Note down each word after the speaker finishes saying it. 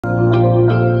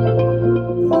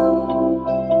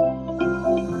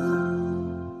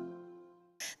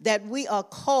that we are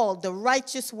called the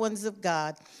righteous ones of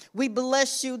God. We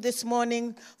bless you this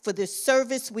morning for this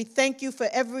service. We thank you for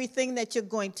everything that you're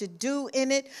going to do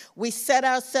in it. We set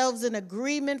ourselves in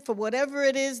agreement for whatever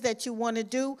it is that you want to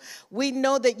do. We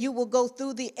know that you will go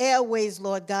through the airways,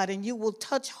 Lord God, and you will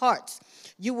touch hearts.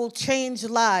 You will change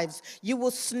lives. You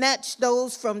will snatch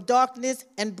those from darkness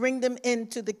and bring them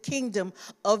into the kingdom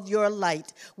of your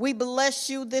light. We bless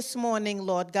you this morning,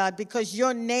 Lord God, because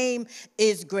your name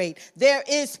is great. There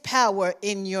is power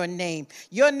in your name.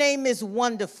 Your name is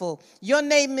wonderful. Your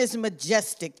name is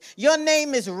majestic. Your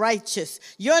name is righteous.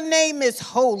 Your name is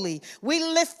holy. We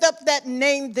lift up that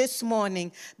name this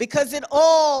morning because it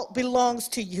all belongs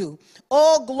to you.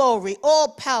 All glory, all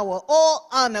power, all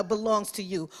honor belongs to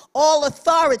you. All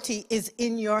authority is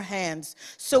in your hands.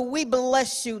 So we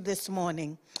bless you this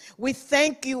morning. We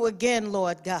thank you again,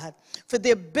 Lord God, for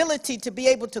the ability to be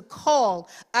able to call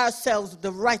ourselves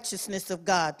the righteousness of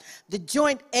God, the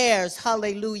joint heirs,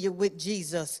 hallelujah, with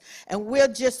Jesus. And we're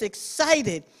just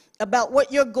excited about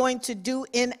what you're going to do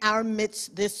in our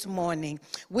midst this morning.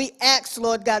 We ask,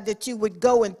 Lord God, that you would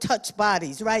go and touch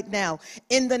bodies right now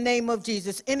in the name of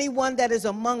Jesus. Anyone that is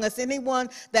among us, anyone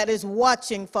that is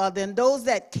watching, Father, and those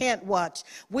that can't watch,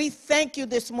 we thank you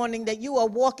this morning that you are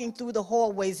walking through the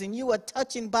hallways and you are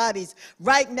touching bodies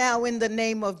right now in the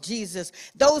name of Jesus.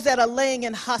 Those that are laying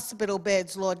in hospital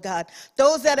beds, Lord God,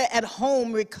 those that are at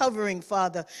home recovering,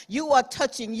 Father, you are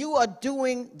touching, you are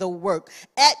doing the work.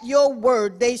 At your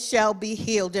word, they shall be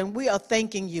healed. And we are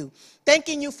thanking you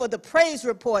for the praise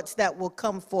reports that will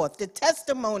come forth, the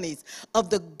testimonies of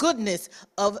the goodness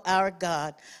of our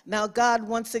God. Now, God,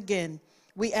 once again,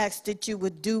 we ask that you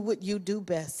would do what you do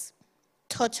best.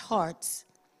 Touch hearts.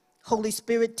 Holy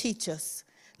Spirit, teach us.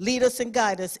 Lead us and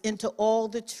guide us into all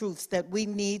the truths that we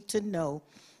need to know.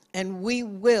 And we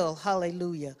will,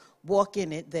 hallelujah, walk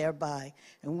in it thereby.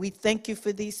 And we thank you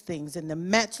for these things. In the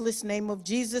matchless name of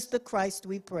Jesus the Christ,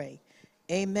 we pray.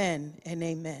 Amen and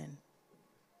amen.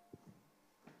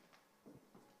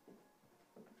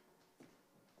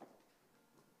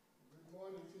 Good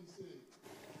morning,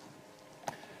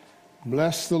 TC.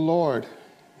 Bless the Lord.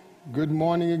 Good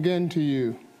morning again to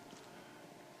you.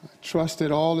 I trust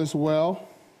that all is well.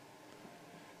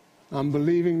 I'm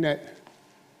believing that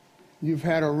you've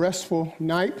had a restful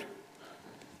night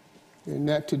and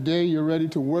that today you're ready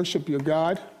to worship your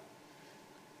God.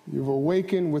 You've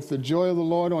awakened with the joy of the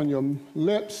Lord on your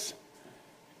lips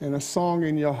and a song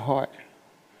in your heart.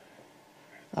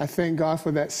 I thank God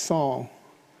for that song.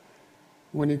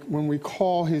 When we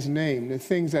call his name, the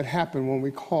things that happen when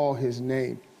we call his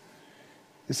name.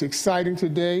 It's exciting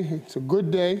today. It's a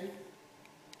good day.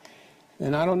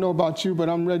 And I don't know about you, but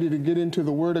I'm ready to get into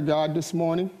the Word of God this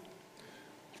morning.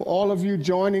 For all of you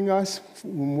joining us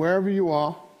from wherever you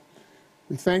are,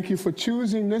 we thank you for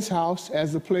choosing this house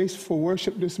as the place for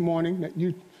worship this morning, that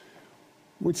you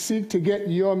would seek to get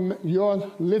your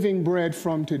living bread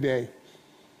from today.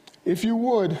 If you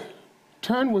would,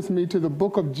 turn with me to the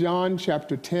book of John,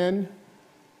 chapter 10,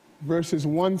 verses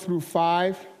 1 through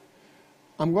 5.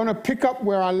 I'm going to pick up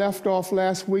where I left off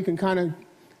last week and kind of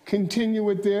continue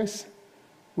with this.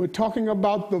 We're talking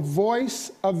about the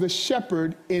voice of the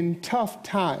shepherd in tough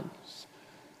times.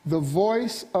 The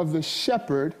voice of the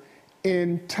shepherd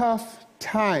in tough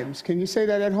times. Can you say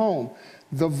that at home?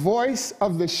 The voice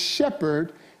of the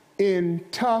shepherd in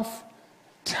tough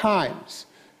times.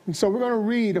 And so we're going to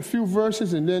read a few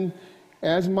verses, and then,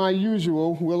 as my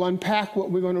usual, we'll unpack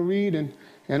what we're going to read,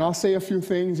 and I'll say a few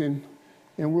things, and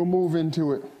we'll move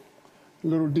into it a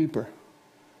little deeper.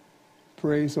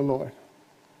 Praise the Lord.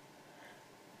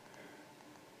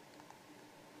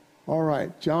 All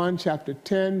right, John chapter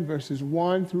 10, verses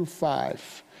 1 through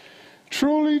 5.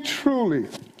 Truly, truly,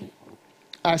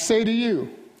 I say to you,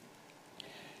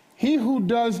 he who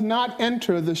does not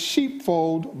enter the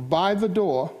sheepfold by the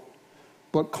door,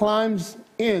 but climbs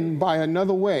in by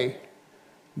another way,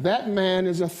 that man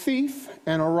is a thief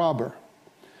and a robber.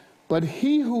 But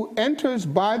he who enters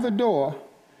by the door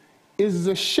is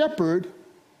the shepherd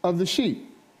of the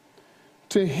sheep.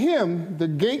 To him the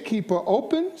gatekeeper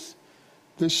opens,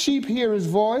 the sheep hear his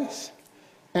voice,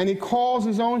 and he calls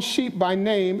his own sheep by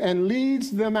name and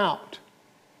leads them out.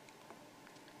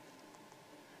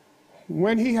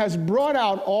 When he has brought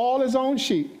out all his own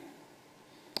sheep,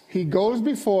 he goes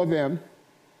before them,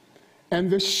 and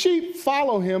the sheep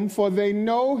follow him, for they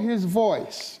know his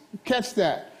voice. Catch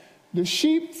that. The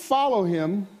sheep follow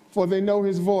him, for they know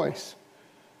his voice.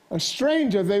 A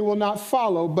stranger they will not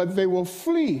follow, but they will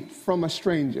flee from a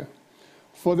stranger,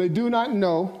 for they do not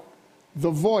know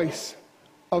the voice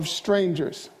of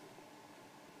strangers.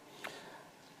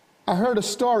 I heard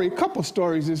a couple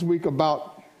stories this week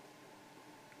about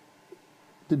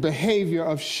the behavior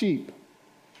of sheep.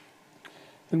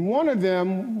 And one of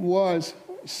them was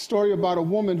a story about a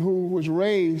woman who was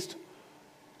raised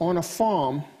on a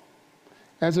farm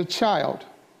as a child.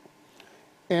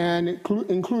 And it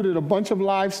included a bunch of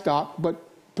livestock, but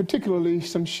particularly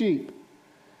some sheep.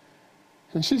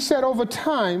 And she said over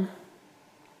time,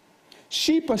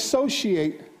 sheep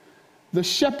associate the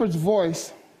shepherd's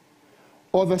voice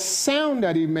or the sound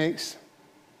that he makes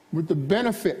with the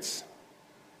benefits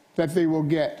that they will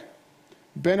get.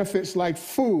 Benefits like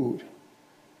food,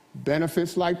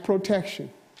 benefits like protection.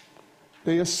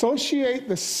 They associate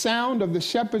the sound of the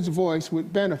shepherd's voice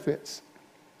with benefits.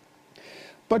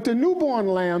 But the newborn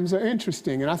lambs are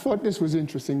interesting, and I thought this was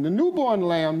interesting. The newborn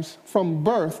lambs from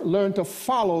birth learn to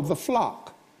follow the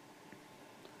flock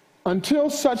until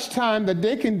such time that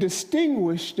they can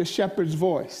distinguish the shepherd's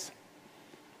voice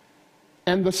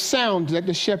and the sound that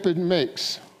the shepherd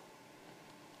makes.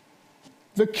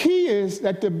 The key is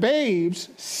that the babes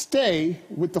stay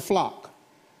with the flock.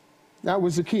 That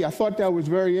was the key. I thought that was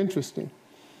very interesting.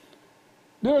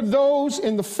 There are those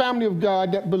in the family of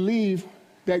God that believe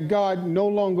that God no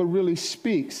longer really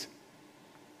speaks,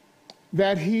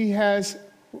 that he has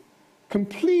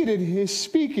completed his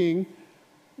speaking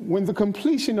when the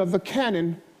completion of the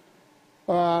canon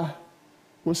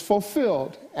was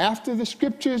fulfilled. After the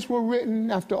scriptures were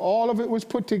written, after all of it was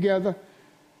put together,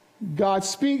 God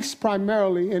speaks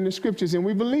primarily in the scriptures, and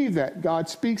we believe that God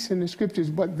speaks in the scriptures,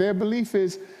 but their belief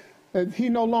is that he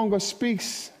no longer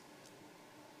speaks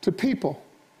to people.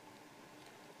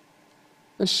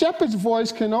 The shepherd's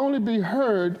voice can only be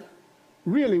heard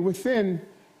really within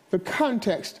the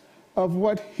context of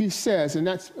what he says, and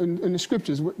that's in the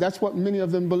scriptures. That's what many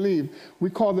of them believe.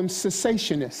 We call them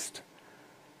cessationists.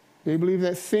 They believe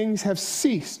that things have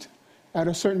ceased at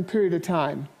a certain period of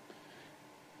time.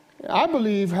 I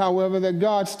believe, however, that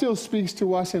God still speaks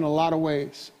to us in a lot of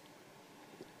ways.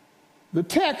 The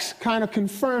text kind of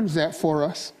confirms that for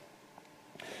us.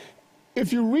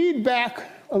 If you read back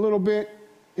a little bit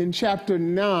in chapter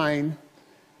 9,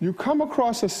 you come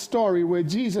across a story where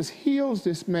Jesus heals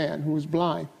this man who was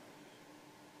blind.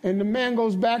 And the man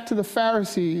goes back to the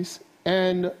Pharisees,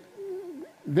 and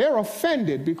they're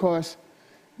offended because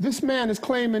this man is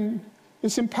claiming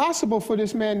it's impossible for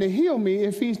this man to heal me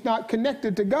if he's not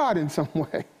connected to God in some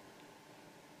way.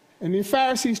 And the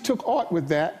Pharisees took aught with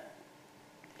that,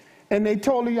 and they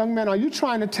told the young man, are you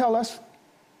trying to tell us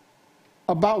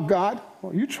about God?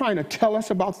 Are you trying to tell us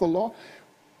about the law?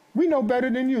 We know better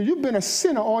than you. You've been a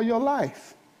sinner all your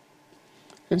life.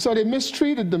 And so they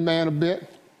mistreated the man a bit.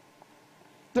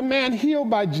 The man healed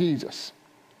by Jesus.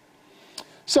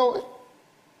 So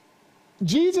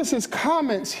Jesus'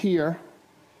 comments here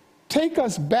take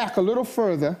us back a little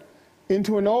further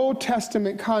into an Old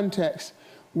Testament context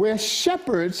where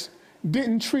shepherds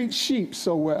didn't treat sheep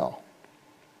so well.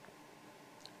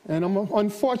 And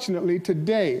unfortunately,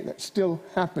 today, that's still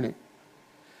happening.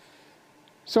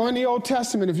 So in the Old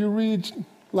Testament, if you read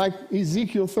like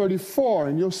Ezekiel 34,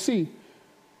 and you'll see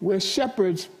where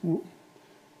shepherds,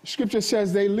 Scripture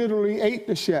says they literally ate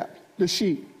the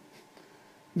sheep.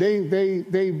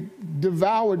 They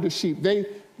devoured the sheep.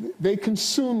 They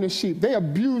consumed the sheep. They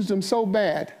abused them so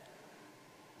bad.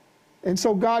 And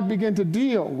so God began to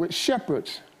deal with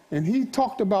shepherds. And he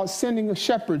talked about sending the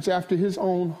shepherds after his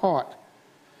own heart.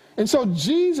 And so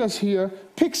Jesus here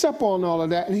picks up on all of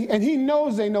that. And he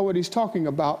knows they know what he's talking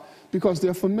about because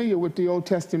they're familiar with the Old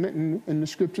Testament and the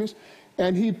Scriptures.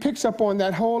 And he picks up on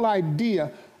that whole idea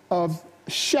of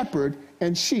shepherd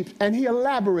and sheep. And he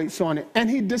elaborates on it. And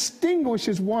he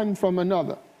distinguishes one from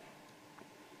another.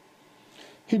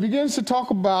 He begins to talk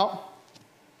about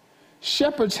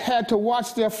shepherds had to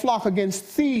watch their flock against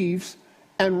thieves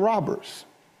and robbers.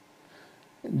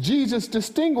 Jesus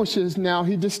distinguishes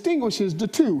the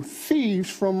two, thieves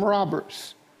from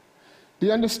robbers.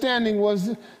 The understanding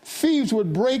was thieves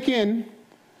would break in,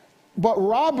 but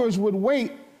robbers would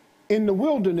wait in the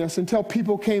wilderness until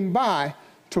people came by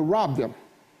to rob them.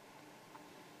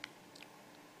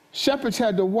 Shepherds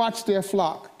had to watch their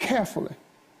flock carefully.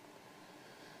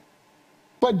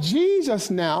 But Jesus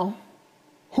now,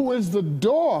 who is the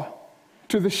door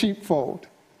to the sheepfold,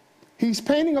 he's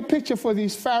painting a picture for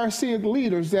these Pharisaic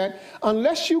leaders that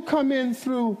unless you come in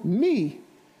through me,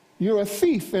 you're a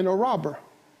thief and a robber.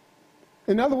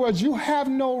 In other words, you have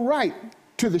no right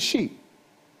to the sheep.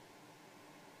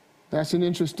 That's an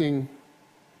interesting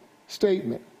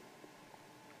statement.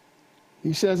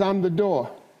 He says, I'm the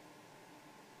door.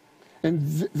 And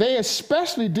they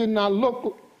especially did not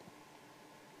look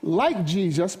like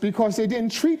Jesus because they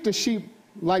didn't treat the sheep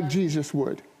like Jesus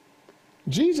would.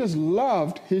 Jesus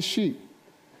loved his sheep.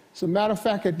 As a matter of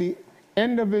fact, at the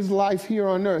end of his life here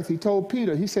on earth, he told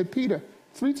Peter, he said, Peter,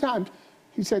 3 times,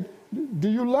 he said, do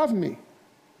you love me?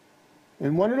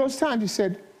 And one of those times he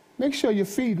said, make sure you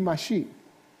feed my sheep.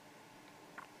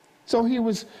 So he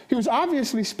was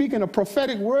obviously speaking a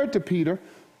prophetic word to Peter,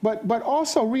 but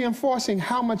also reinforcing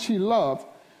how much he loved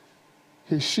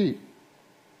his sheep.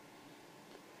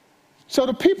 So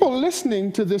the people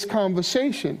listening to this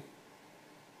conversation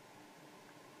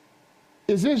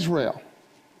is Israel.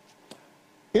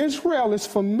 Israel is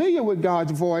familiar with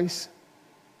God's voice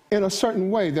in a certain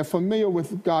way. They're familiar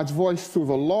with God's voice through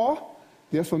the law.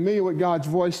 They're familiar with God's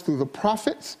voice through the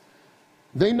prophets.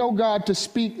 They know God to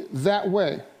speak that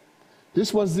way.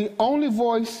 This was the only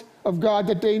voice of God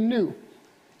that they knew.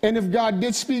 And if God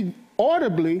did speak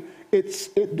audibly,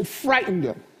 it frightened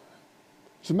them.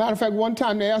 As a matter of fact, one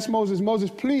time they asked Moses,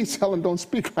 please tell them don't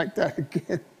speak like that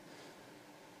again.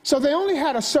 So they only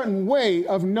had a certain way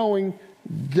of knowing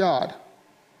God.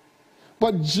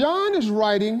 But John is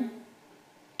writing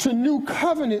to new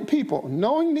covenant people,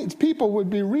 knowing these people would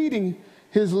be reading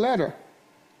his letter.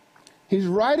 He's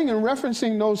writing and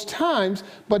referencing those times,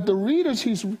 but the readers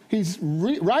he's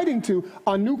writing to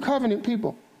are new covenant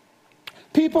people.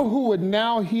 People who would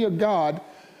now hear God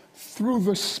through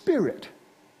the Spirit.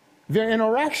 Their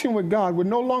interaction with God would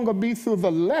no longer be through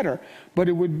the letter, but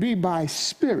it would be by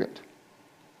Spirit.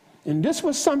 And this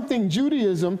was something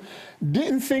Judaism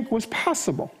didn't think was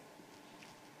possible,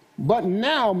 but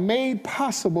now made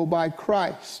possible by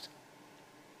Christ.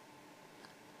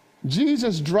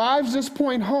 Jesus drives this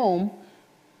point home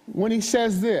when he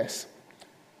says this.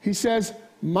 He says,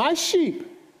 my sheep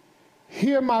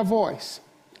hear my voice.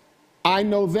 I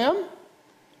know them,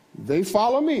 they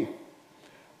follow me.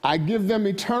 I give them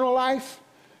eternal life.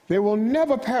 They will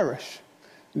never perish.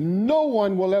 No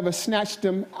one will ever snatch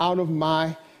them out of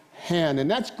my hand. And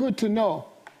that's good to know,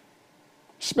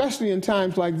 especially in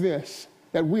times like this,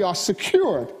 that we are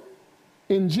secured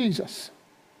in Jesus.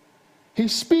 He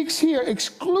speaks here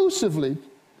exclusively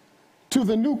to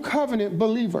the new covenant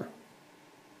believer.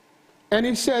 And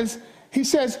he says,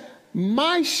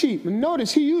 my sheep.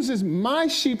 Notice he uses my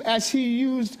sheep as he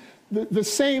used the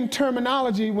same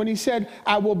terminology when he said,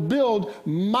 I will build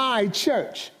my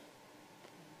church.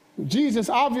 Jesus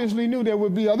obviously knew there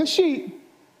would be other sheep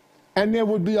and there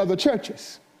would be other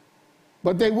churches,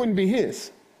 but they wouldn't be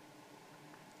his.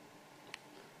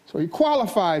 So he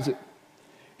qualifies it.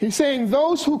 He's saying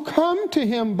those who come to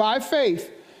him by faith,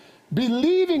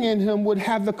 believing in him, would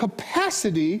have the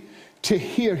capacity to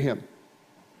hear him.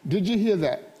 Did you hear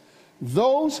that?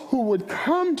 Those who would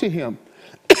come to him,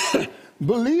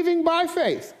 believing by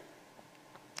faith,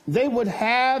 they would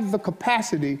have the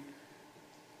capacity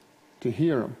to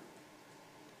hear him.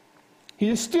 He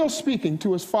is still speaking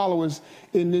to his followers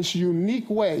in this unique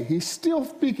way. He's still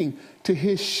speaking to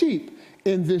his sheep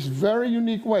in this very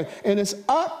unique way. And it's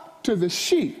up to the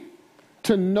sheep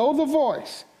to know the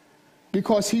voice,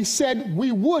 because he said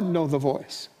we would know the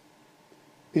voice.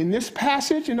 In this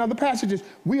passage and other passages,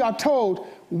 we are told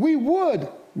we would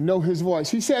know his voice.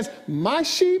 He says, my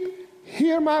sheep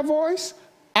hear my voice.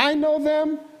 I know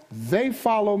them. They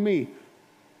follow me.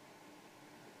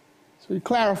 So he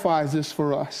clarifies this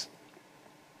for us.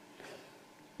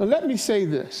 Now let me say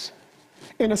this.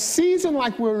 In a season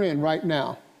like we're in right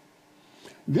now,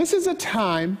 this is a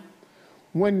time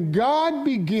when God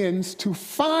begins to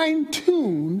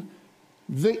fine-tune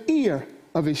the ear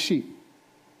of his sheep.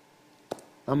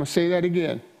 I'm going to say that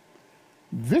again.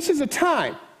 This is a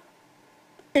time,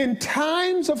 in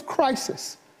times of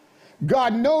crisis,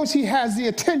 God knows he has the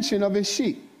attention of his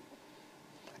sheep.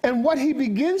 And what he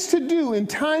begins to do in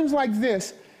times like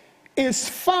this is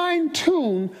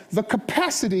fine-tune the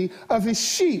capacity of his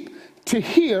sheep to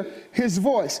hear his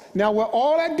voice. Now, we're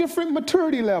all at different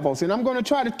maturity levels, and I'm going to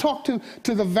try to talk to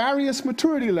the various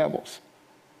maturity levels.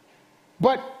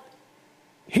 But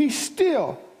he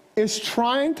still is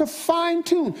trying to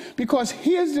fine-tune, because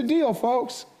here's the deal,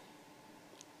 folks.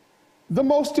 The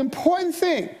most important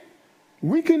thing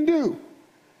we can do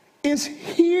is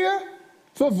hear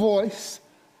the voice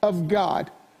of God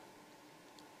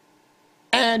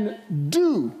and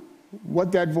do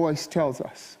what that voice tells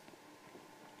us.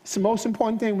 It's the most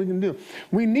important thing we can do.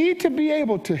 We need to be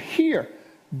able to hear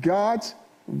God's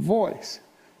voice.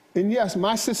 And yes,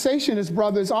 my cessationist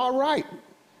brothers are right.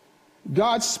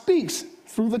 God speaks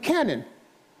through the canon.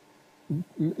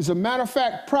 As a matter of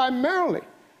fact, primarily,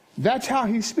 that's how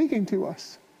he's speaking to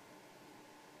us.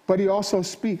 But he also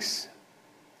speaks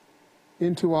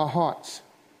into our hearts.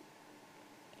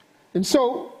 And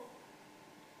so,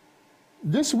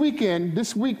 this week,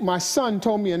 my son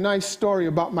told me a nice story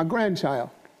about my grandchild.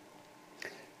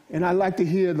 And I like to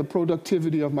hear the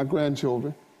productivity of my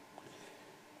grandchildren.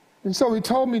 And so he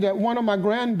told me that one of my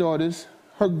granddaughters,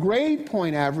 her grade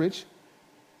point average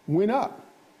went up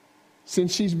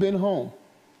since she's been home.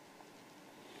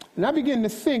 And I began to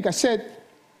think, I said,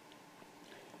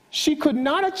 she could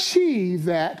not achieve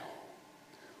that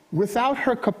without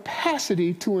her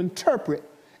capacity to interpret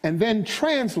and then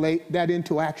translate that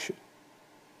into action.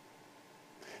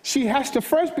 She has to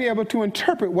first be able to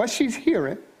interpret what she's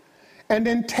hearing and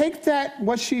then take that,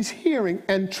 what she's hearing,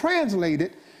 and translate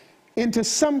it into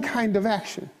some kind of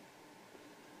action.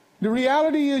 The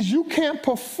reality is you can't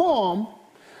perform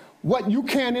what you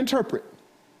can't interpret.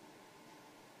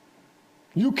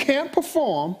 You can't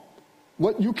perform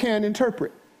what you can't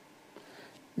interpret.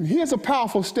 And here's a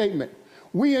powerful statement.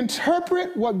 We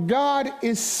interpret what God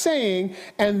is saying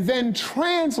and then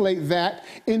translate that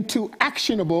into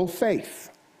actionable faith.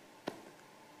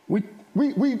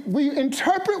 We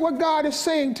interpret what God is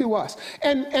saying to us.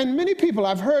 And many people,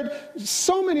 I've heard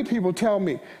so many people tell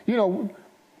me, you know,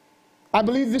 I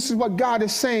believe this is what God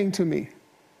is saying to me.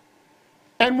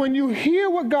 And when you hear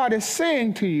what God is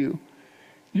saying to you,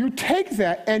 you take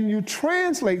that and you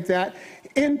translate that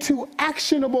into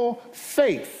actionable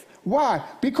faith. Why?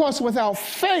 Because without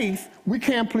faith, we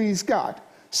can't please God.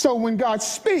 So when God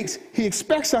speaks, he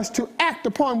expects us to act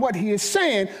upon what he is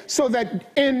saying so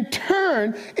that in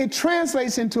turn, it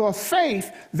translates into a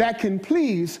faith that can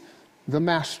please the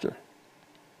master.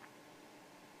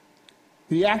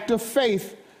 The act of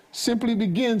faith simply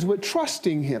begins with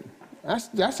trusting him.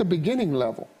 That's a beginning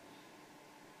level.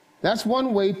 That's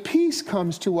one way peace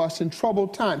comes to us in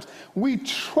troubled times. We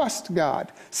trust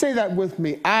God. Say that with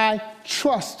me. I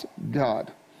trust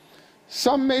God.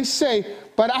 Some may say,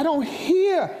 but I don't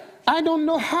hear. I don't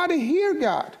know how to hear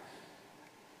God.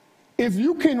 If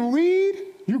you can read,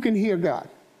 you can hear God.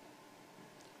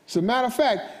 As a matter of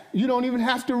fact, you don't even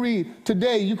have to read.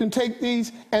 Today, you can take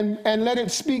these and let it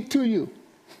speak to you.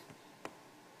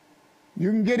 You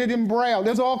can get it in Braille.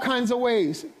 There's all kinds of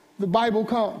ways the Bible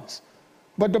comes.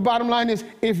 But the bottom line is,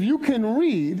 if you can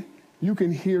read, you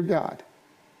can hear God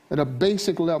at a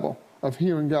basic level of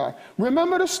hearing God.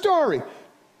 Remember the story.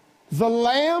 The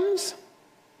lambs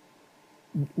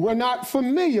were not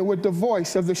familiar with the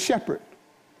voice of the shepherd,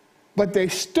 but they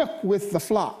stuck with the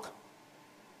flock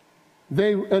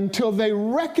until they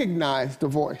recognized the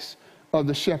voice of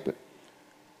the shepherd.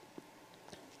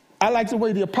 I like the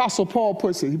way the Apostle Paul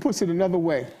puts it. He puts it another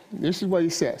way. This is what he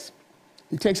says.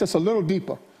 He takes us a little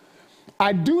deeper.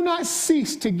 I do not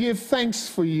cease to give thanks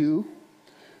for you,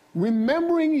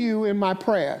 remembering you in my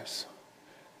prayers,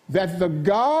 that the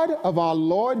God of our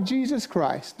Lord Jesus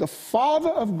Christ, the Father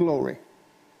of glory,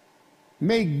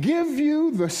 may give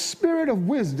you the spirit of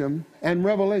wisdom and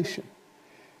revelation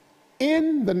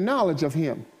in the knowledge of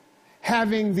him,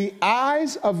 having the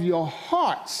eyes of your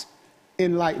hearts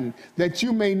enlightened, that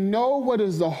you may know what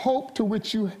is the hope to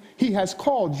which he has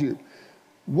called you.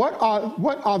 What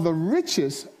are the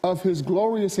riches of his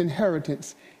glorious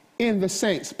inheritance in the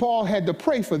saints? Paul had to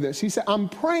pray for this. He said, I'm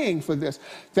praying for this,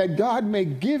 that God may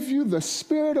give you the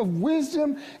spirit of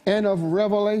wisdom and of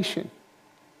revelation.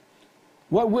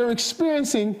 What we're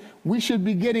experiencing, we should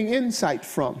be getting insight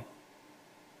from.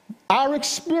 Our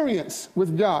experience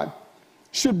with God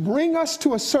should bring us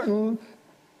to a certain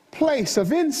place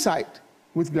of insight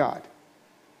with God.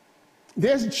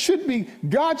 God should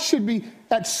be,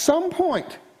 at some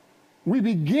point, we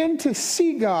begin to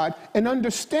see God and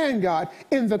understand God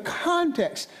in the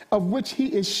context of which he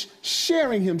is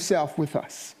sharing himself with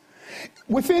us.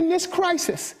 Within this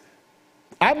crisis,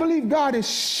 I believe God is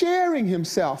sharing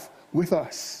himself with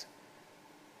us.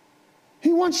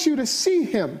 He wants you to see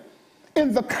him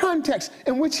in the context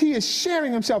in which he is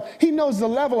sharing himself. He knows the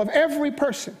level of every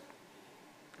person,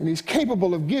 and he's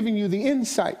capable of giving you the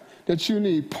insight that you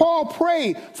need. Paul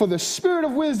prayed for the spirit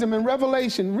of wisdom and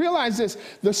revelation. Realize this,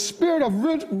 the spirit of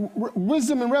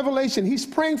wisdom and revelation. He's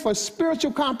praying for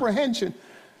spiritual comprehension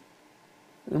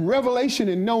and revelation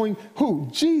in knowing who?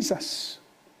 Jesus.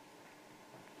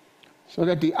 So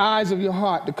that the eyes of your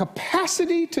heart, the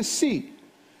capacity to see.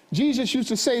 Jesus used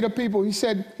to say to people, he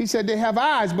said they have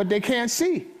eyes, but they can't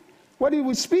see. What he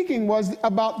was speaking was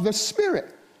about the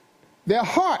spirit. Their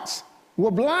hearts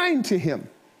were blind to him,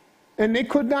 and they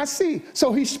could not see.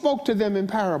 So he spoke to them in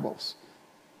parables,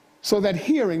 so that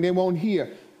hearing they won't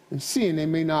hear, and seeing they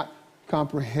may not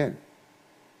comprehend.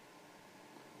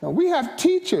 Now we have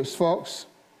teachers, folks,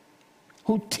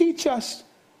 who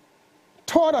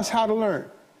taught us how to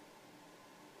learn.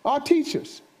 Our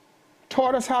teachers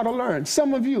taught us how to learn.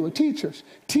 Some of you are teachers,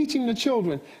 teaching the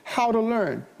children how to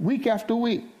learn week after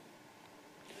week.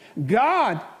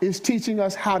 God is teaching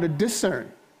us how to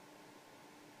discern.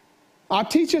 Our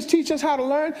teachers teach us how to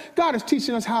learn. God is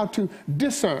teaching us how to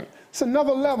discern. It's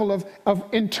another level of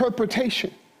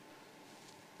interpretation.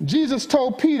 Jesus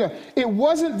told Peter, it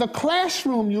wasn't the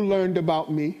classroom you learned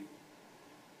about me.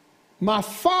 My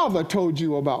Father told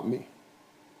you about me.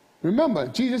 Remember,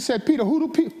 Jesus said, Peter,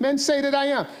 who do men say that I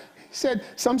am? He said,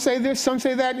 some say this, some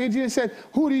say that. And Jesus said,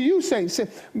 who do you say? He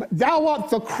said, thou art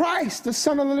the Christ, the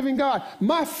Son of the living God.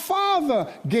 My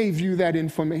Father gave you that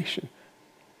information.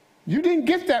 You didn't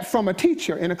get that from a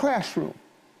teacher in a classroom.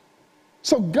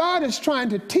 So God is trying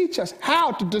to teach us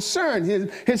how to discern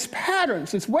his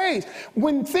patterns, his ways.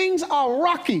 When things are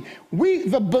rocky,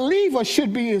 the believer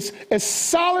should be as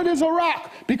solid as a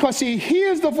rock because he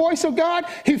hears the voice of God,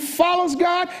 he follows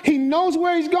God, he knows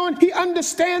where he's going, he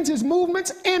understands his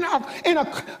movements in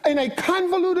a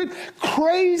convoluted,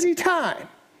 crazy time.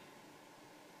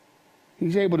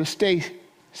 He's able to stay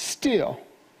still,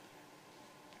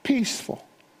 peaceful,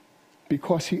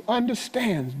 because he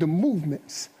understands the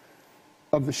movements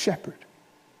of the shepherd.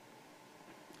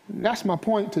 And that's my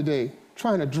point today,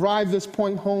 trying to drive this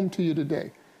point home to you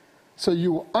today, so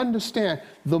you will understand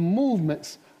the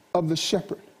movements of the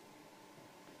shepherd.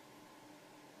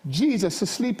 Jesus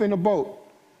asleep in a boat,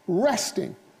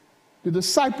 resting. The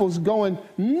disciples going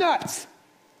nuts,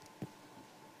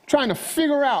 trying to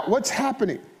figure out what's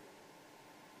happening.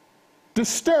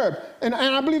 Disturbed. And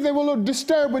I believe they were a little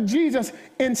disturbed with Jesus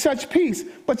in such peace.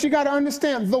 But you got to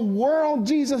understand, the world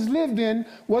Jesus lived in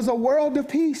was a world of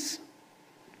peace.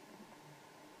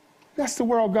 That's the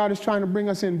world God is trying to bring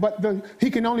us in. But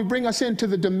he can only bring us into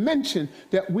the dimension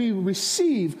that we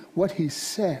receive what he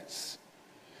says.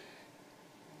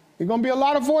 There's going to be a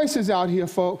lot of voices out here,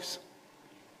 folks.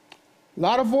 A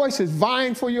lot of voices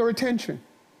vying for your attention.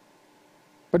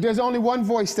 But there's only one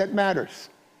voice that matters.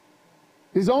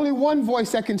 There's only one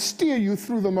voice that can steer you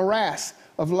through the morass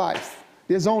of life.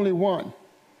 There's only one.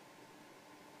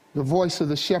 The voice of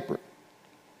the shepherd.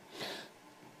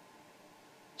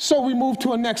 So we move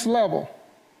to a next level.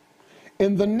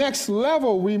 And the next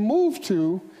level we move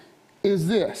to is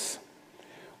this.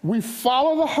 We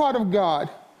follow the heart of God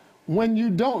when you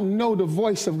don't know the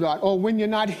voice of God or when you're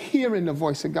not hearing the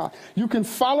voice of God. You can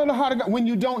follow the heart of God when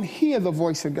you don't hear the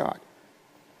voice of God.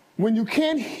 When you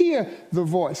can't hear the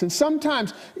voice. And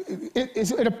sometimes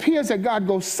it appears that God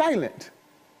goes silent.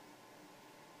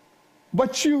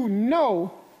 But you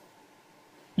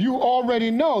already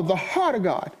know the heart of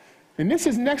God. And this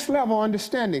is next level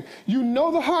understanding. You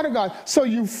know the heart of God, so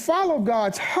you follow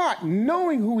God's heart,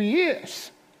 knowing who he is.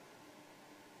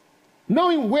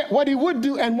 Knowing what he would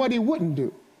do and what he wouldn't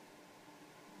do.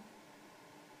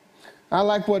 I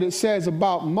like what it says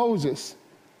about Moses.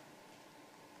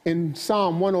 In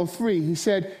Psalm 103, he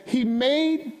said, he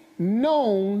made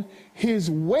known his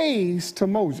ways to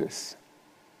Moses,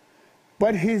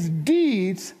 but his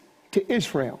deeds to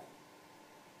Israel.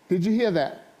 Did you hear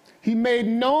that? He made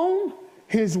known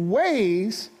his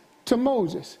ways to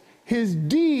Moses, his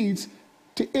deeds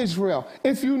to Israel.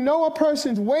 If you know a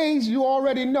person's ways, you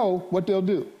already know what they'll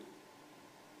do.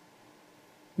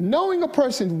 Knowing a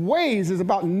person's ways is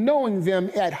about knowing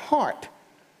them at heart.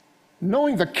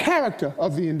 Knowing the character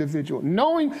of the individual,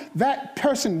 knowing that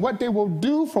person, what they will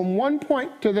do from one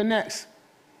point to the next.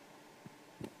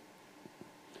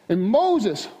 And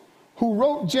Moses, who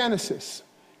wrote Genesis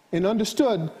and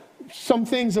understood some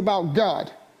things about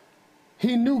God,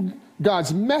 he knew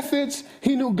God's methods,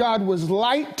 he knew God was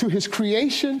light to his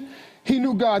creation, he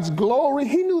knew God's glory,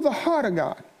 he knew the heart of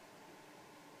God.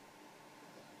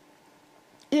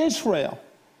 Israel,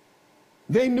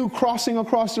 they knew crossing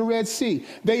across the Red Sea.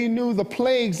 They knew the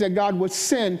plagues that God would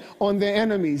send on their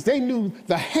enemies. They knew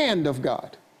the hand of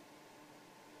God.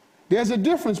 There's a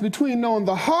difference between knowing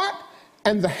the heart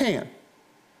and the hand.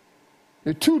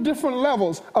 There are two different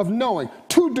levels of knowing,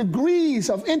 2 degrees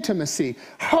of intimacy,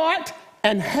 heart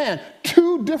and hand,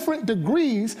 2 different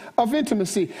degrees of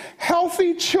intimacy.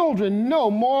 Healthy children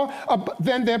know more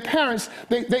than their parents.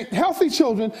 Healthy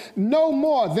children know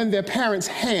more than their parents'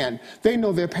 hand. They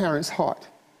know their parents' heart.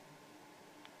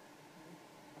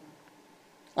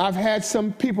 I've had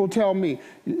some people tell me,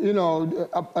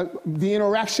 the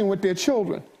interaction with their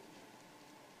children.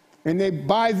 And they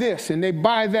buy this and they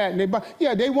buy that.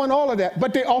 And they want all of that,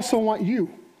 but they also want you.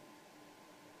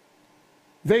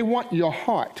 They want your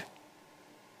heart.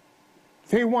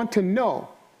 They want to know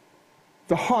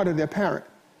the heart of their parent.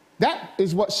 That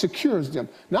is what secures them,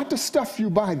 not the stuff you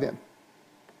buy them.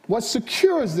 What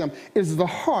secures them is the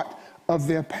heart of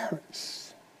their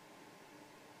parents.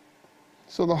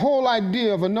 So the whole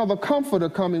idea of another comforter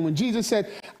coming, when Jesus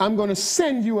said, I'm going to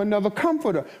send you another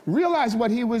comforter, realize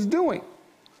what he was doing.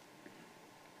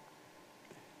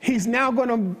 he's now going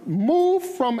to move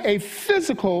from a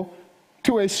physical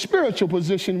to a spiritual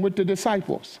position with the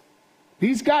disciples.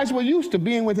 These guys were used to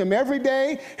being with him every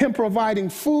day, him providing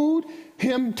food,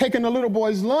 him taking the little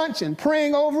boy's lunch and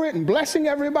praying over it and blessing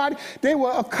everybody. They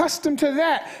were accustomed to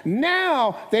that.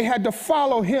 Now they had to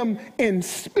follow him in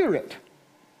spirit.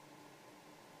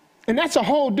 And that's a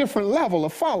whole different level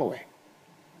of following.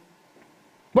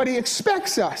 But he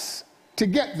expects us to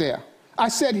get there. I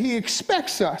said he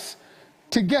expects us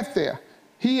to get there.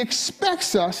 He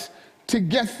expects us to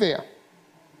get there.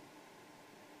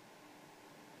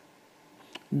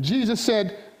 Jesus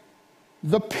said,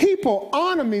 the people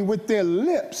honor me with their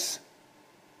lips,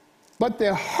 but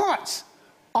their hearts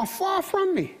are far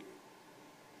from me.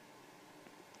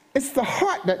 It's the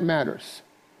heart that matters.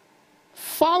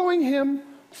 Following him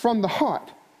from the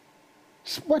heart.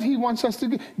 It's what he wants us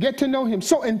to get to know him.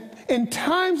 So in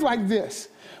times like this,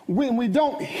 when we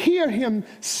don't hear him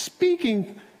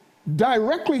speaking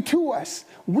directly to us,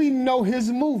 we know his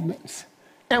movements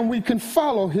and we can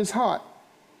follow his heart.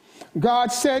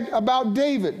 God said about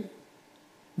David,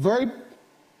 very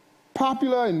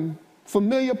popular and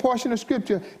familiar portion of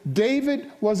scripture,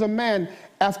 David was a man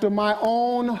after my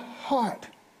own heart.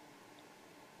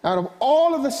 Out of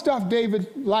all of the stuff David's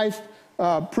life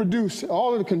produced,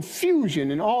 all of the confusion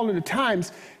and all of the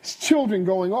times his children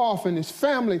going off and his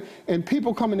family and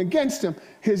people coming against him,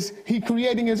 he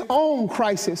creating his own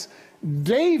crisis.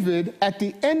 David, at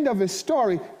the end of his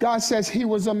story, God says he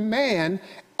was a man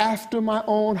after my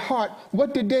own heart.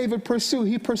 What did David pursue?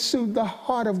 He pursued the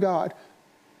heart of God.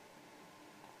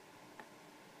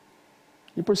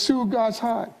 He pursued God's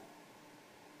heart.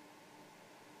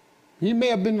 He may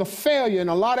have been a failure in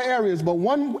a lot of areas, but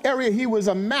one area he was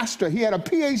a master. He had a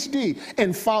PhD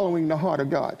in following the heart of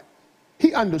God.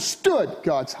 He understood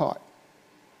God's heart.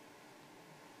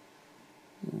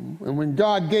 And when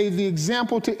God gave the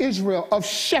example to Israel of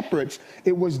shepherds,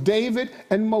 it was David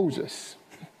and Moses.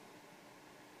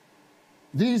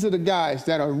 These are the guys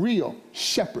that are real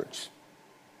shepherds.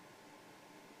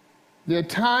 There are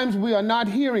times we are not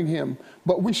hearing him,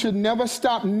 but we should never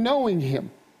stop knowing him.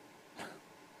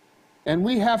 And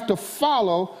we have to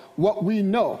follow what we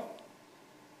know.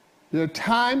 There are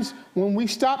times when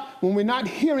we're not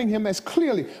hearing him as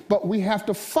clearly, but we have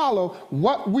to follow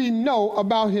what we know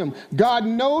about him. God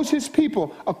knows his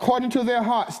people according to their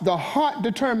hearts. The heart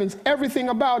determines everything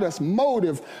about us,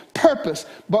 motive, purpose.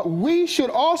 But we should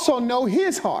also know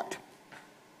his heart.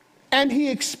 And he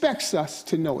expects us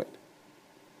to know it.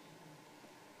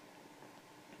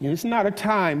 It's not a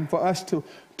time for us to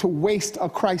waste a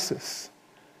crisis.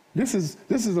 This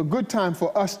is a good time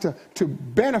for us to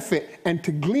benefit and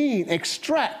to glean,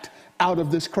 extract out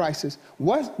of this crisis.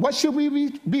 What should we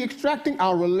be extracting?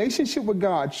 Our relationship with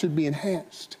God should be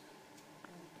enhanced.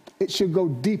 It should go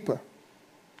deeper.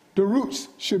 The roots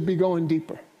should be going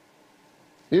deeper.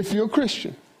 If you're a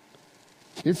Christian,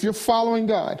 if you're following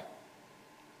God,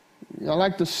 I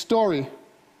like the story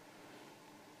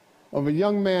of a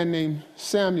young man named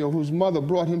Samuel whose mother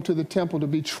brought him to the temple to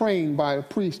be trained by a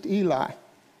priest, Eli.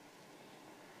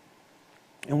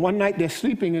 And one night they're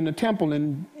sleeping in the temple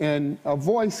and a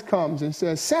voice comes and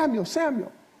says, Samuel,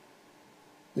 Samuel.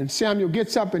 And Samuel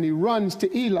gets up and he runs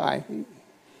to Eli. And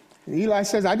Eli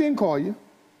says, I didn't call you.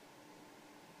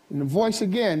 And the voice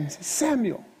again says,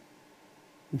 Samuel.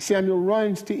 And Samuel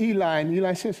runs to Eli and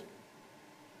Eli says,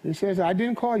 I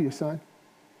didn't call you, son.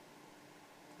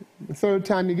 The third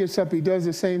time he gets up, he does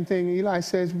the same thing. Eli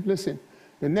says, listen,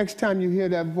 the next time you hear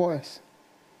that voice,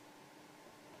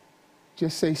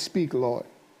 just say, speak, Lord.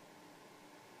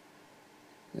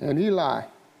 And Eli,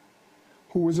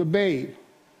 who was a babe,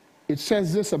 it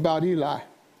says this about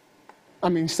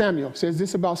Samuel says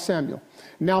this about Samuel.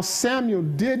 Now Samuel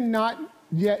did not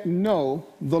yet know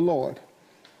the Lord,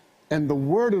 and the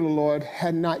word of the Lord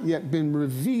had not yet been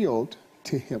revealed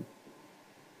to him.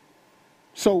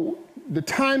 So the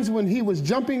times when he was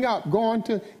jumping up, going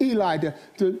to Eli,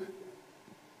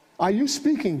 are you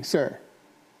speaking, sir?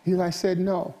 Eli said,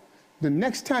 no. The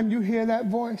next time you hear that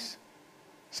voice,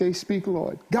 say, speak,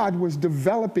 Lord. God was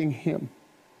developing him.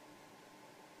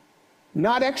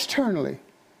 Not externally,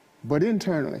 but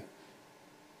internally.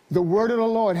 The word of the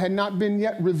Lord had not been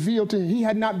yet revealed to him. He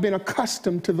had not been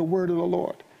accustomed to the word of the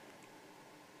Lord.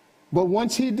 But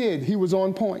once he did, he was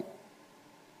on point.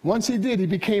 Once he did, he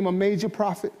became a major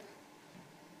prophet.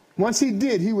 Once he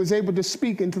did, he was able to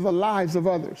speak into the lives of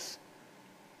others.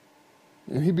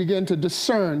 And he began to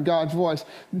discern God's voice.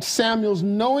 Samuel's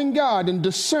knowing God and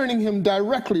discerning him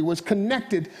directly was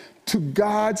connected to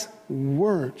God's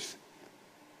words.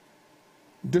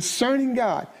 Discerning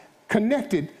God,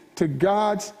 connected to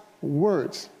God's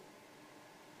words.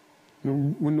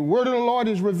 When the word of the Lord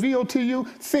is revealed to you,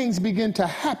 things begin to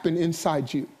happen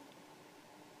inside you.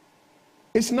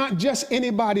 It's not just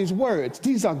anybody's words.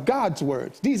 These are God's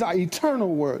words. These are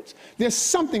eternal words. There's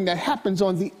something that happens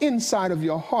on the inside of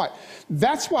your heart.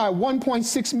 That's why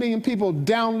 1.6 million people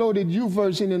downloaded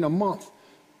YouVersion in a month.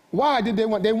 Why did they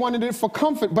want? They wanted it for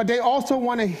comfort, but they also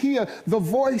want to hear the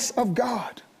voice of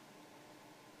God.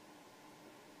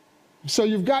 So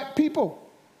you've got people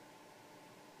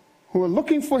who are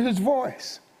looking for his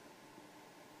voice.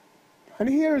 And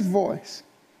hear his voice.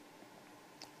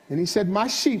 And he said, my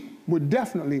sheep would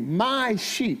definitely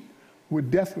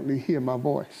hear my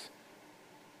voice.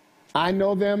 I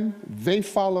know them, they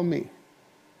follow me.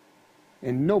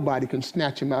 And nobody can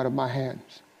snatch them out of my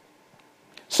hands.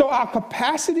 So our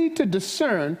capacity to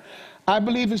discern, I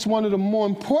believe, is one of the more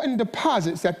important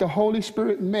deposits that the Holy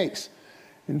Spirit makes.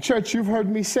 In church, you've heard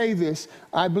me say this.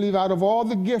 I believe out of all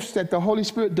the gifts that the Holy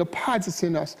Spirit deposits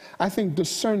in us, I think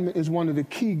discernment is one of the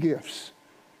key gifts.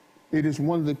 It is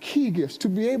one of the key gifts, to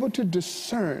be able to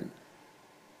discern,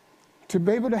 to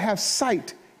be able to have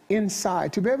sight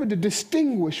inside, to be able to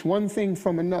distinguish one thing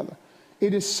from another.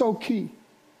 It is so key.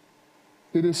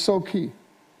 It is so key.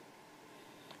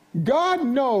 God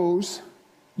knows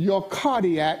your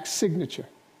cardiac signature.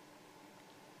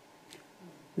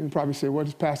 You probably say, what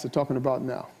is Pastor talking about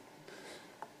now?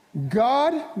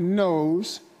 God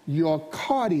knows your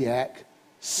cardiac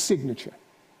signature.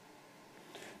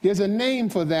 There's a name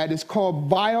for that. It's called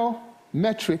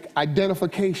biometric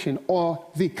identification, or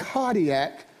the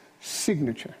cardiac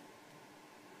signature.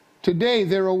 Today,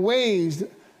 there are ways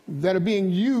that are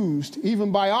being used,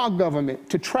 even by our government,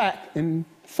 to track and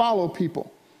follow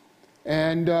people.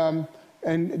 And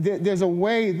there's a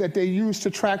way that they use to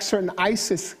track certain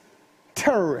ISIS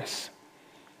terrorists,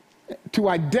 to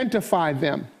identify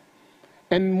them.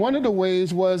 And one of the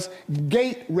ways was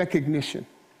gait recognition.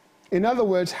 In other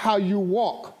words, how you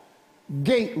walk,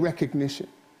 gait recognition.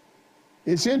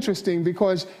 It's interesting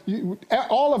because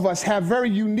all of us have very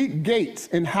unique gaits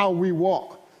in how we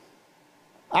walk.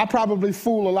 I probably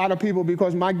fool a lot of people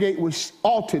because my gait was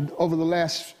altered over the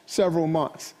last several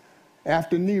months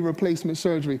after knee replacement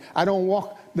surgery. I don't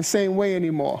walk the same way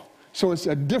anymore. So it's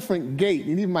a different gait,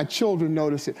 and even my children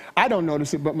notice it. I don't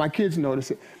notice it, but my kids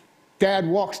notice it. Dad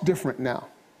walks different now.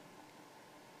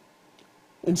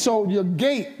 And so your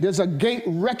gait, there's a gait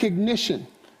recognition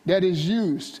that is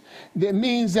used. That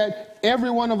means that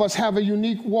every one of us have a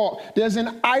unique walk. There's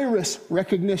an iris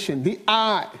recognition. The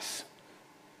eyes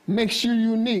makes you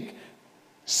unique.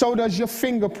 So does your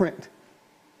fingerprint.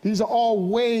 These are all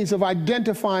ways of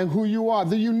identifying who you are,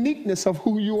 the uniqueness of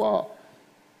who you are.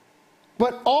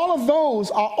 But all of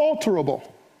those are alterable.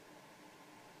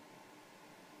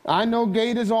 I know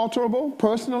gait is alterable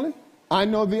personally. I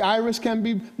know the iris can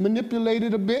be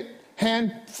manipulated a bit.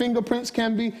 Hand fingerprints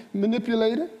can be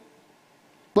manipulated.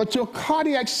 But your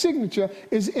cardiac signature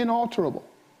is inalterable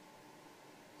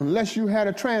unless you had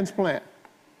a transplant.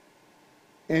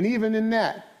 And even in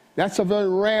that, that's a very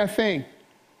rare thing.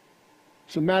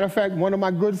 As a matter of fact, one of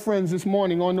my good friends this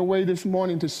morning, on the way this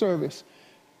morning to service,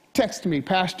 texted me,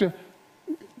 Pastor,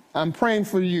 I'm praying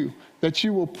for you that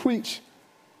you will preach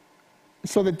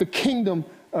so that the kingdom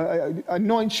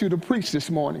anoints you to preach this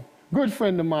morning. Good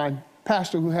friend of mine,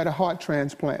 pastor who had a heart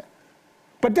transplant.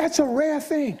 But that's a rare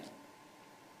thing.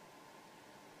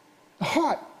 The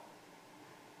heart,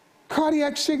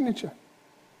 cardiac signature.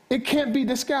 It can't be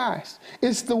disguised.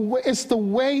 It's the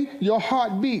way your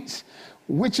heart beats,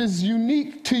 which is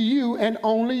unique to you and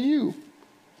only you.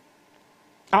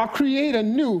 Our Creator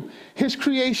knew his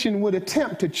creation would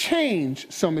attempt to change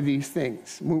some of these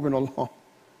things moving along.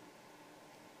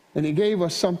 And he gave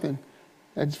us something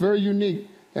that's very unique,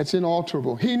 that's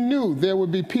inalterable. He knew there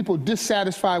would be people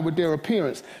dissatisfied with their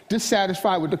appearance,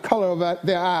 dissatisfied with the color of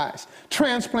their eyes.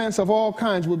 Transplants of all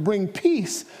kinds would bring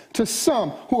peace to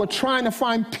some who are trying to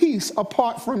find peace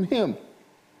apart from him.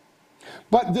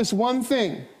 But this one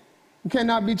thing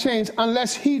cannot be changed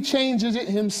unless he changes it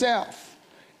himself.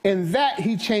 And that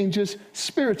he changes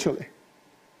spiritually.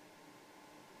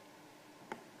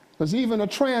 Because even a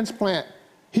transplant,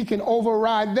 he can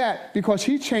override that because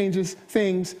he changes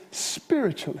things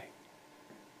spiritually.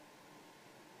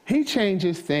 He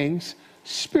changes things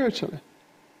spiritually.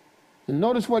 And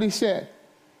notice what he said.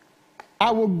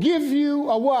 I will give you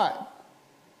a what?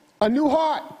 A new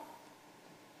heart.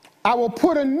 I will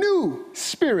put a new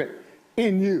spirit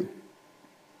in you.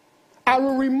 I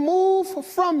will remove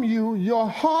from you your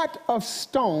heart of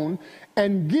stone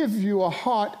and give you a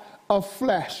heart of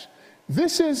flesh.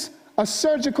 This is a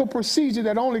surgical procedure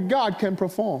that only God can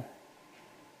perform.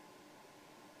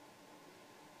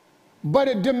 But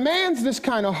it demands this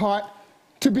kind of heart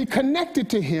to be connected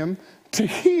to him, to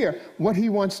hear what he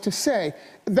wants to say.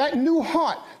 That new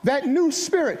heart, that new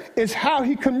spirit is how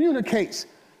he communicates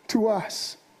to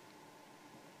us.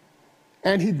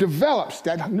 And he develops,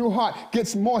 that new heart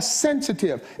gets more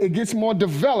sensitive, it gets more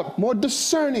developed, more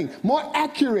discerning, more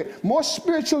accurate, more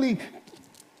spiritually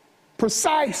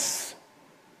precise.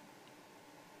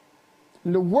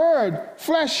 And the word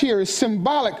flesh here is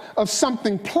symbolic of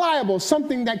something pliable,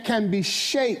 something that can be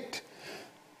shaped.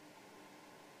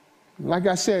 Like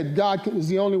I said, God is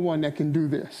the only one that can do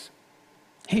this.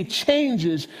 He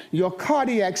changes your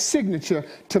cardiac signature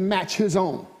to match his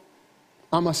own.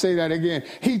 I'm going to say that again.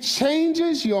 He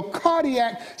changes your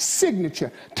cardiac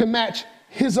signature to match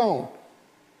his own.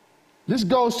 This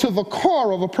goes to the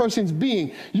core of a person's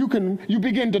being. You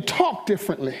begin to talk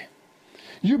differently.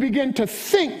 You begin to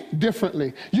think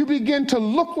differently. You begin to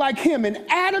look like him in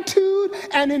attitude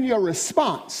and in your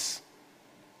response.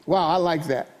 Wow, I like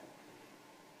that.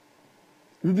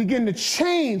 You begin to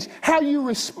change how you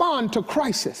respond to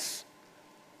crisis.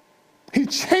 He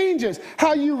changes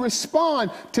how you respond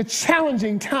to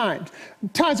challenging times.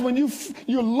 Times when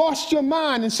you lost your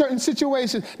mind in certain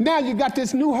situations. Now you got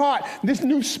this new heart, this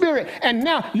new spirit, and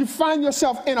now you find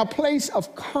yourself in a place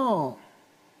of calm.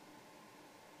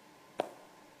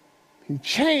 He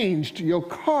changed your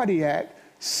cardiac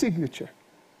signature.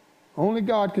 Only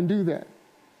God can do that.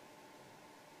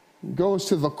 It goes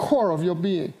to the core of your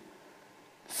being.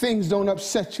 Things don't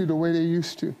upset you the way they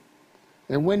used to.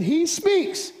 And when he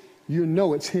speaks, you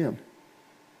know it's him.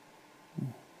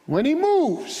 When he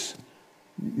moves,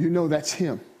 you know that's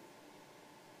him.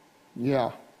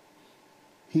 Yeah.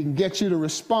 He can get you to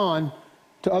respond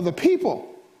to other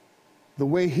people the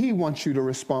way he wants you to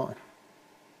respond.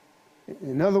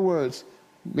 In other words,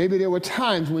 maybe there were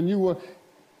times when you were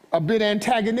a bit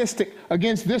antagonistic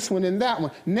against this one and that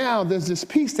one. Now there's this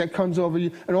peace that comes over you,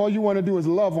 and all you want to do is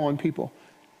love on people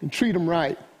and treat them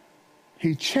right.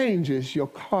 He changes your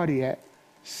cardiac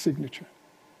signature.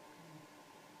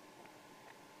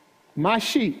 My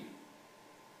sheep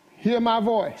hear my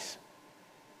voice.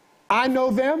 I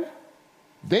know them.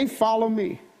 They follow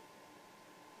me.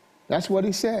 That's what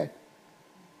he said.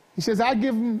 He says, I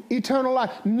give them eternal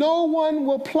life. No one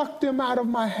will pluck them out of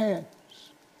my hands.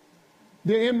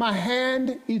 They're in my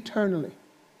hand eternally.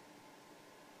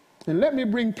 And let me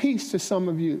bring peace to some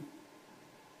of you.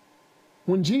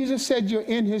 When Jesus said you're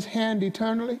in his hand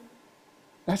eternally,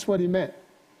 that's what he meant.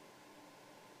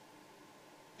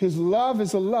 His love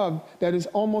is a love that is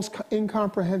almost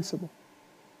incomprehensible.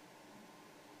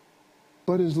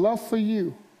 But his love for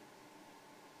you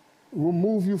will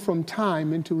move you from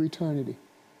time into eternity.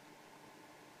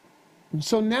 And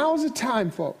so now is the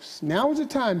time, folks. Now is the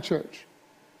time, church.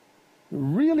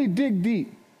 Really dig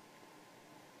deep.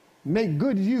 Make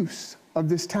good use of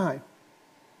this time.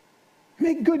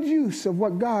 Make good use of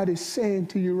what God is saying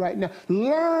to you right now.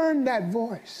 Learn that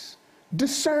voice.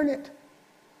 Discern it.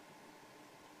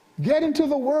 Get into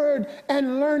the Word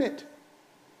and learn it.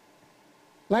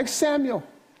 Like Samuel.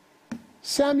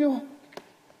 Samuel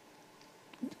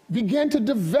began to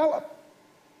develop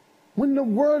when the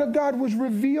Word of God was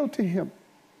revealed to him.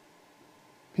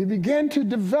 He began to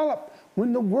develop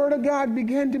when the Word of God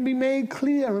began to be made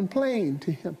clear and plain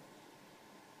to him.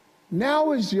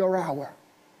 Now is your hour.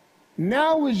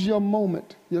 Now is your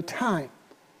moment, your time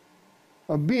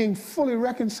of being fully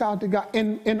reconciled to God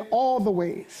in all the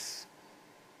ways.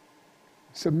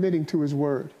 Submitting to his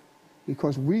word,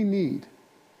 because we need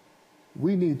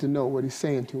to know what he's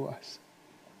saying to us.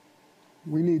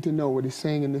 We need to know what he's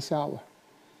saying in this hour.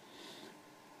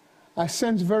 I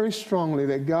sense very strongly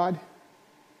that God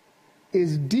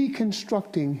is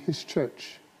deconstructing his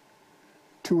church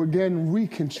to again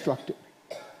reconstruct it.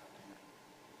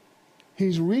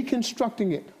 He's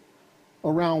reconstructing it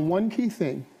around one key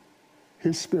thing,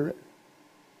 his spirit.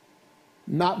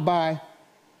 Not by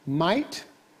might,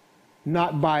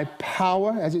 not by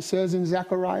power, as it says in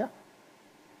Zechariah,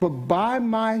 but by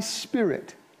my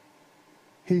spirit.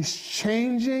 He's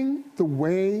changing the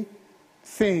way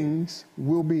things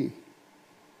will be.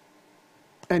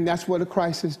 And that's what a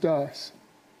crisis does.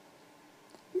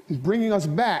 He's bringing us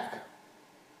back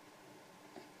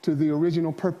to the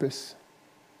original purpose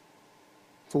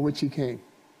for which he came.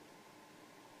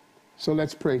 So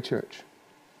let's pray, church.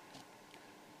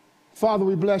 Father,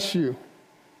 we bless you.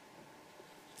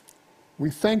 We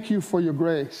thank you for your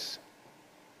grace.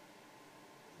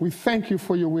 We thank you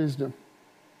for your wisdom.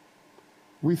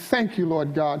 We thank you,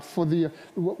 Lord God, for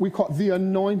what we call the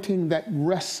anointing that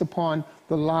rests upon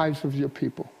the lives of your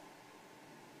people.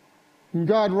 And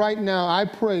God, right now, I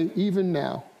pray even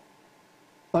now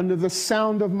under the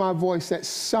sound of my voice, that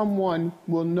someone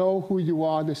will know who you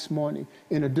are this morning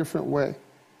in a different way.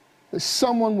 That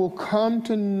someone will come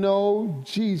to know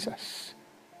Jesus.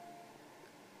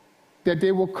 That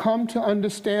they will come to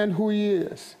understand who he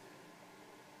is,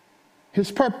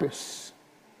 his purpose,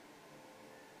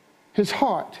 his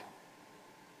heart,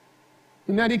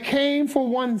 and that he came for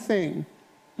one thing,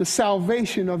 the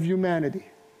salvation of humanity.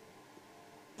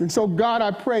 And so, God,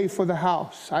 I pray for the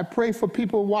house. I pray for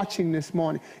people watching this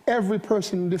morning, every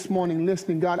person this morning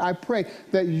listening. God, I pray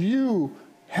that you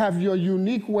have your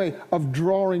unique way of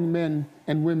drawing men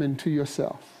and women to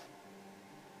yourself.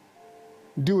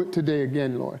 Do it today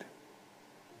again, Lord.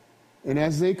 And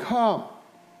as they come,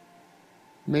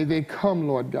 may they come,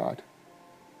 Lord God,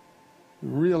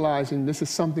 realizing this is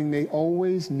something they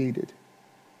always needed.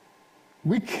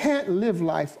 We can't live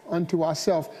life unto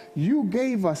ourselves. You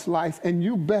gave us life, and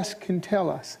you best can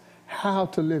tell us how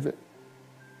to live it.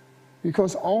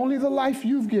 Because only the life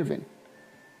you've given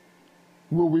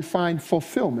will we find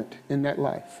fulfillment in that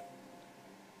life.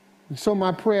 And so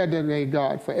my prayer today,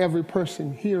 God, for every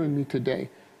person hearing me today,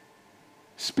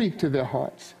 speak to their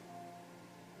hearts.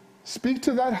 Speak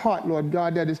to that heart, Lord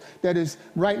God, that is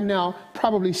right now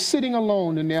probably sitting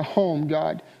alone in their home,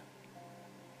 God,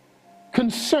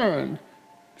 concerned,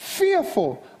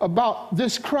 fearful about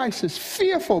this crisis,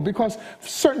 fearful because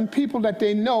certain people that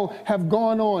they know have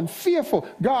gone on, fearful.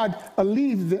 God,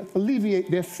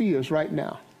 alleviate their fears right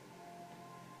now.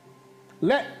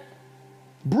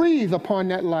 Breathe upon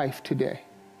that life today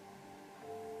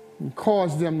and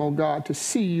cause them, oh God, to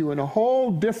see you in a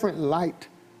whole different light.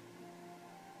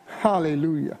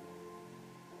 Hallelujah.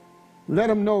 Let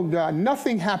them know, God,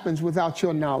 nothing happens without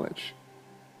your knowledge.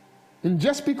 And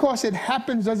just because it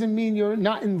happens doesn't mean you're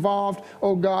not involved,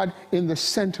 oh God, in the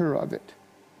center of it.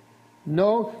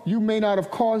 No, you may not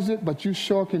have caused it, but you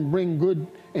sure can bring good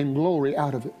and glory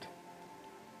out of it.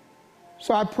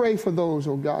 So I pray for those,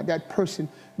 oh God, that person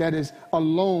that is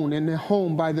alone in their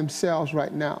home by themselves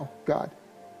right now, God.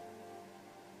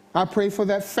 I pray for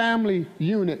that family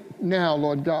unit now,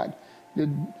 Lord God.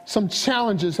 Some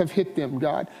challenges have hit them,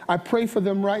 God. I pray for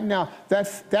them right now.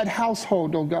 That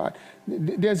household, oh God,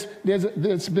 there's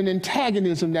been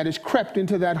antagonism that has crept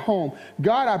into that home.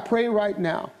 God, I pray right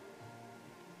now,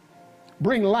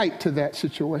 bring light to that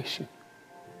situation.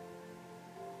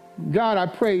 God, I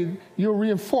pray you're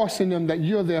reinforcing them that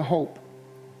you're their hope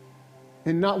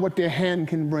and not what their hand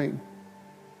can bring.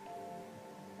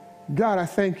 God, I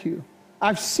thank you.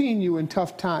 I've seen you in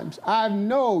tough times. I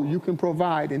know you can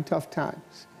provide in tough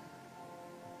times.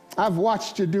 I've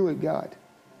watched you do it, God.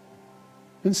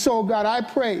 And so, God, I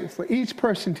pray for each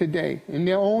person today in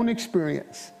their own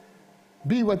experience.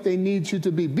 Be what they need you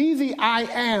to be. Be the I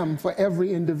am for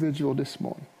every individual this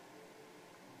morning.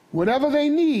 Whatever they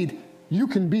need, you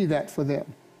can be that for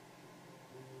them.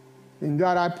 And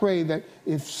God, I pray that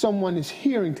if someone is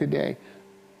hearing today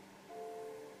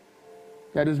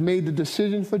that has made the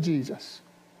decision for Jesus,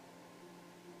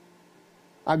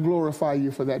 I glorify you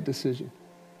for that decision.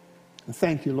 And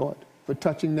thank you, Lord, for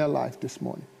touching their life this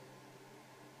morning.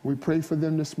 We pray for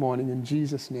them this morning in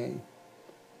Jesus' name.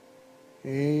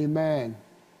 Amen.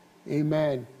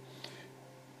 Amen.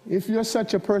 If you're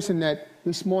such a person that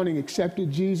this morning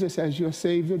accepted Jesus as your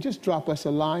Savior, just drop us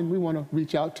a line. We want to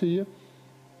reach out to you.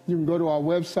 You can go to our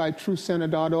website,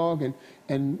 truthcenter.org,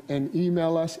 and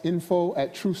email us,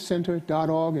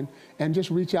 info@truthcenter.org, and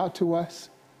just reach out to us.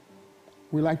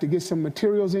 We like to get some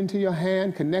materials into your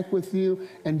hand, connect with you,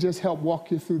 and just help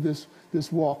walk you through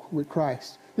this walk with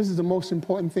Christ. This is the most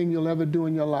important thing you'll ever do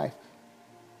in your life,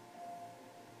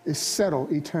 is settle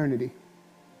eternity.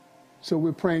 So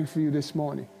we're praying for you this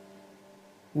morning.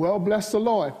 Well, bless the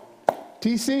Lord.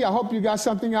 TC, I hope you got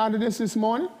something out of this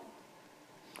morning.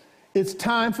 It's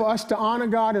time for us to honor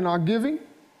God in our giving.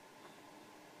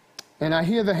 And I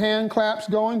hear the hand claps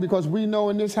going because we know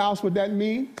in this house what that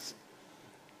means.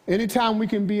 Anytime we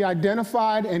can be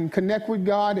identified and connect with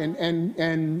God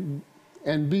and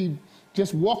be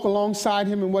just walk alongside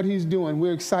him in what he's doing,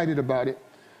 we're excited about it.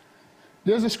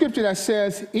 There's a scripture that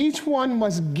says, each one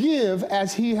must give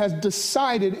as he has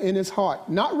decided in his heart,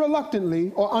 not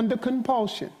reluctantly or under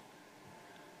compulsion.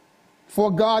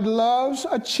 For God loves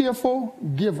a cheerful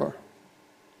giver.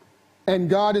 And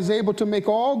God is able to make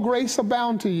all grace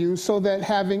abound to you, so that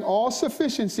having all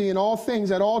sufficiency in all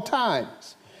things at all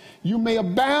times, you may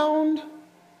abound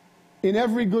in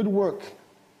every good work.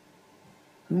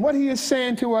 And what he is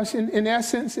saying to us in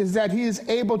essence is that he is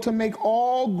able to make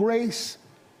all grace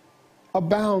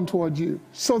abound toward you,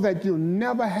 so that you'll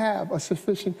never have a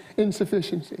sufficient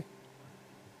insufficiency.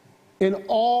 In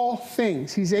all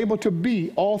things, he's able to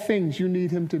be all things you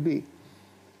need him to be.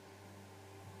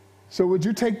 So would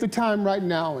you take the time right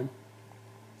now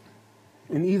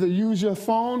and either use your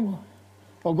phone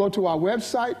or go to our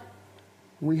website.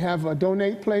 We have a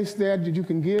donate place there that you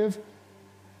can give,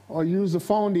 or use the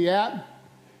phone, the app.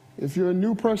 If you're a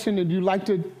new person and you'd like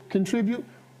to contribute,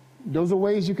 those are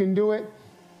ways you can do it.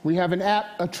 We have an app,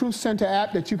 a Truth Center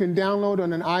app that you can download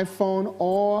on an iPhone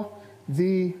or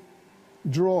the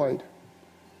Droid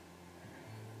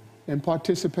and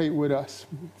participate with us.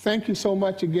 Thank you so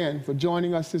much again for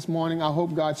joining us this morning. I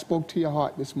hope God spoke to your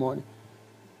heart this morning.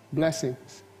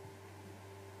 Blessings.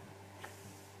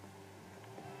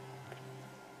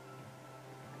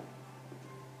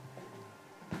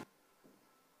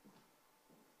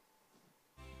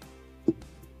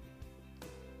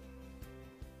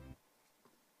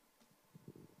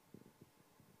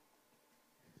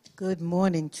 Good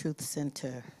morning, Truth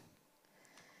Center.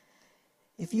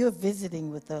 If you're visiting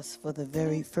with us for the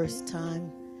very first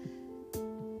time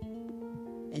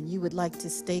and you would like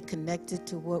to stay connected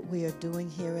to what we are doing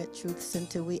here at Truth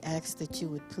Center, we ask that you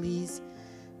would please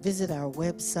visit our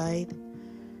website,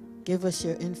 give us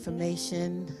your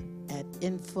information at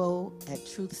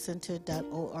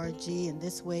info@truthcenter.org, and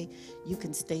this way you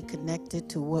can stay connected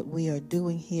to what we are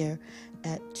doing here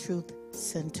at Truth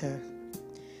Center.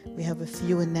 We have a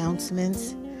few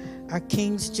announcements. Our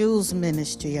King's Jewels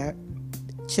Ministry, our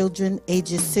children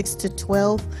ages 6 to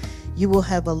 12, you will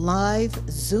have a live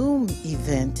Zoom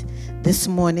event this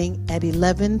morning at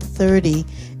 11:30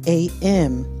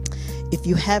 a.m. If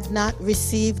you have not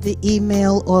received the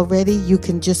email already, you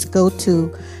can just go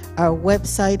to our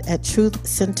website at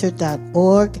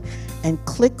truthcenter.org and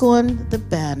click on the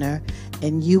banner,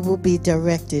 and you will be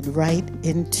directed right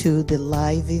into the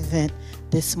live event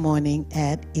this morning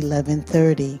at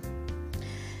 11:30.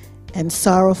 And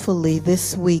sorrowfully,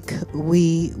 this week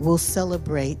we will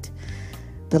celebrate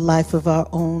the life of our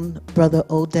own brother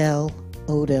Odell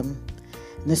Odom.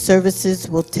 And the services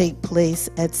will take place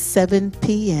at 7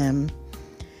 p.m.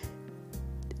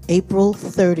 April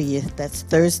 30th, that's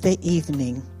Thursday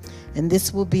evening. And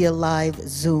this will be a live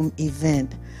Zoom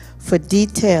event. For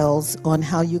details on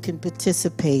how you can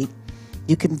participate,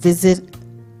 you can visit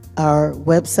our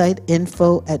website,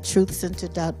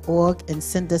 info@truthcenter.org, and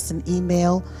send us an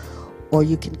email, or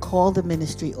you can call the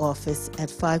ministry office at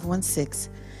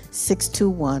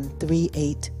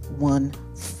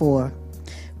 516-621-3814.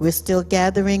 We're still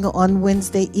gathering on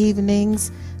Wednesday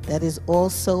evenings. That is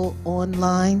also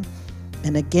online.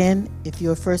 And again, if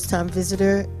you're a first-time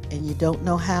visitor and you don't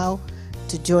know how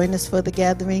to join us for the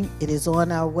gathering, it is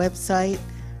on our website,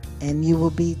 and you will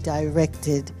be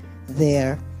directed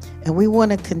there. And we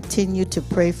want to continue to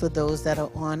pray for those that are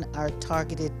on our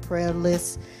targeted prayer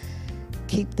list.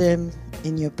 Keep them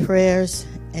in your prayers.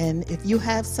 And if you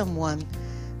have someone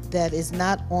that is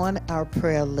not on our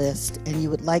prayer list and you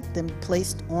would like them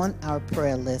placed on our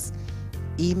prayer list,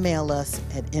 email us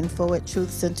at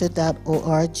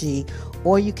info@truthcenter.org,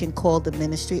 or you can call the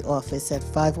ministry office at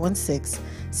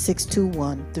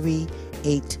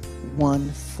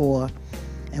 516-621-3814.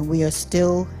 And we are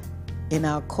still in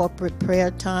our corporate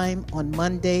prayer time on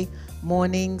Monday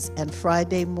mornings and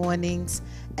Friday mornings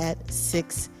at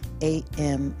 6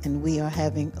 a.m. And we are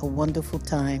having a wonderful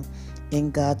time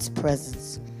in God's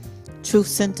presence. Truth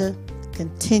Center,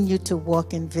 continue to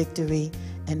walk in victory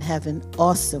and have an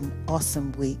awesome,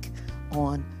 awesome week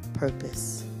on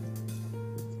purpose.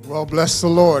 Well, bless the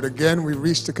Lord. Again, we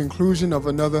reached the conclusion of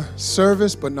another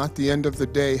service, but not the end of the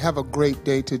day. Have a great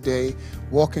day today.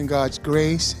 Walk in God's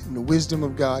grace and the wisdom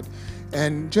of God,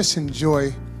 and just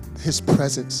enjoy His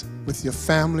presence with your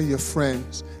family, your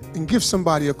friends, and give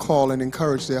somebody a call and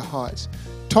encourage their hearts.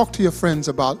 Talk to your friends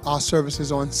about our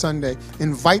services on Sunday.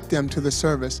 Invite them to the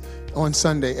service on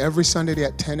Sunday. Every Sunday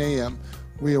at 10 a.m.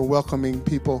 we are welcoming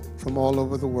people from all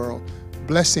over the world.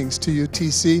 Blessings to you,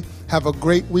 TC. Have a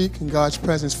great week in God's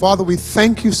presence. Father, we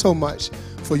thank you so much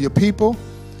for your people.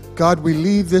 God, we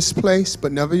leave this place,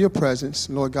 but never your presence.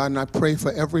 Lord God, and I pray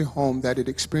for every home that it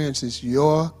experiences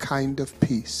your kind of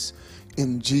peace.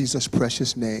 In Jesus'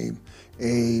 precious name,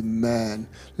 amen.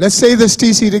 Let's say this,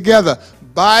 TC, together.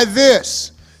 By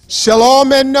this shall all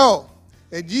men know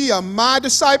that ye are my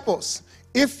disciples,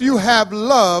 if you have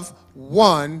love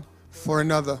one for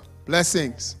another.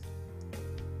 Blessings.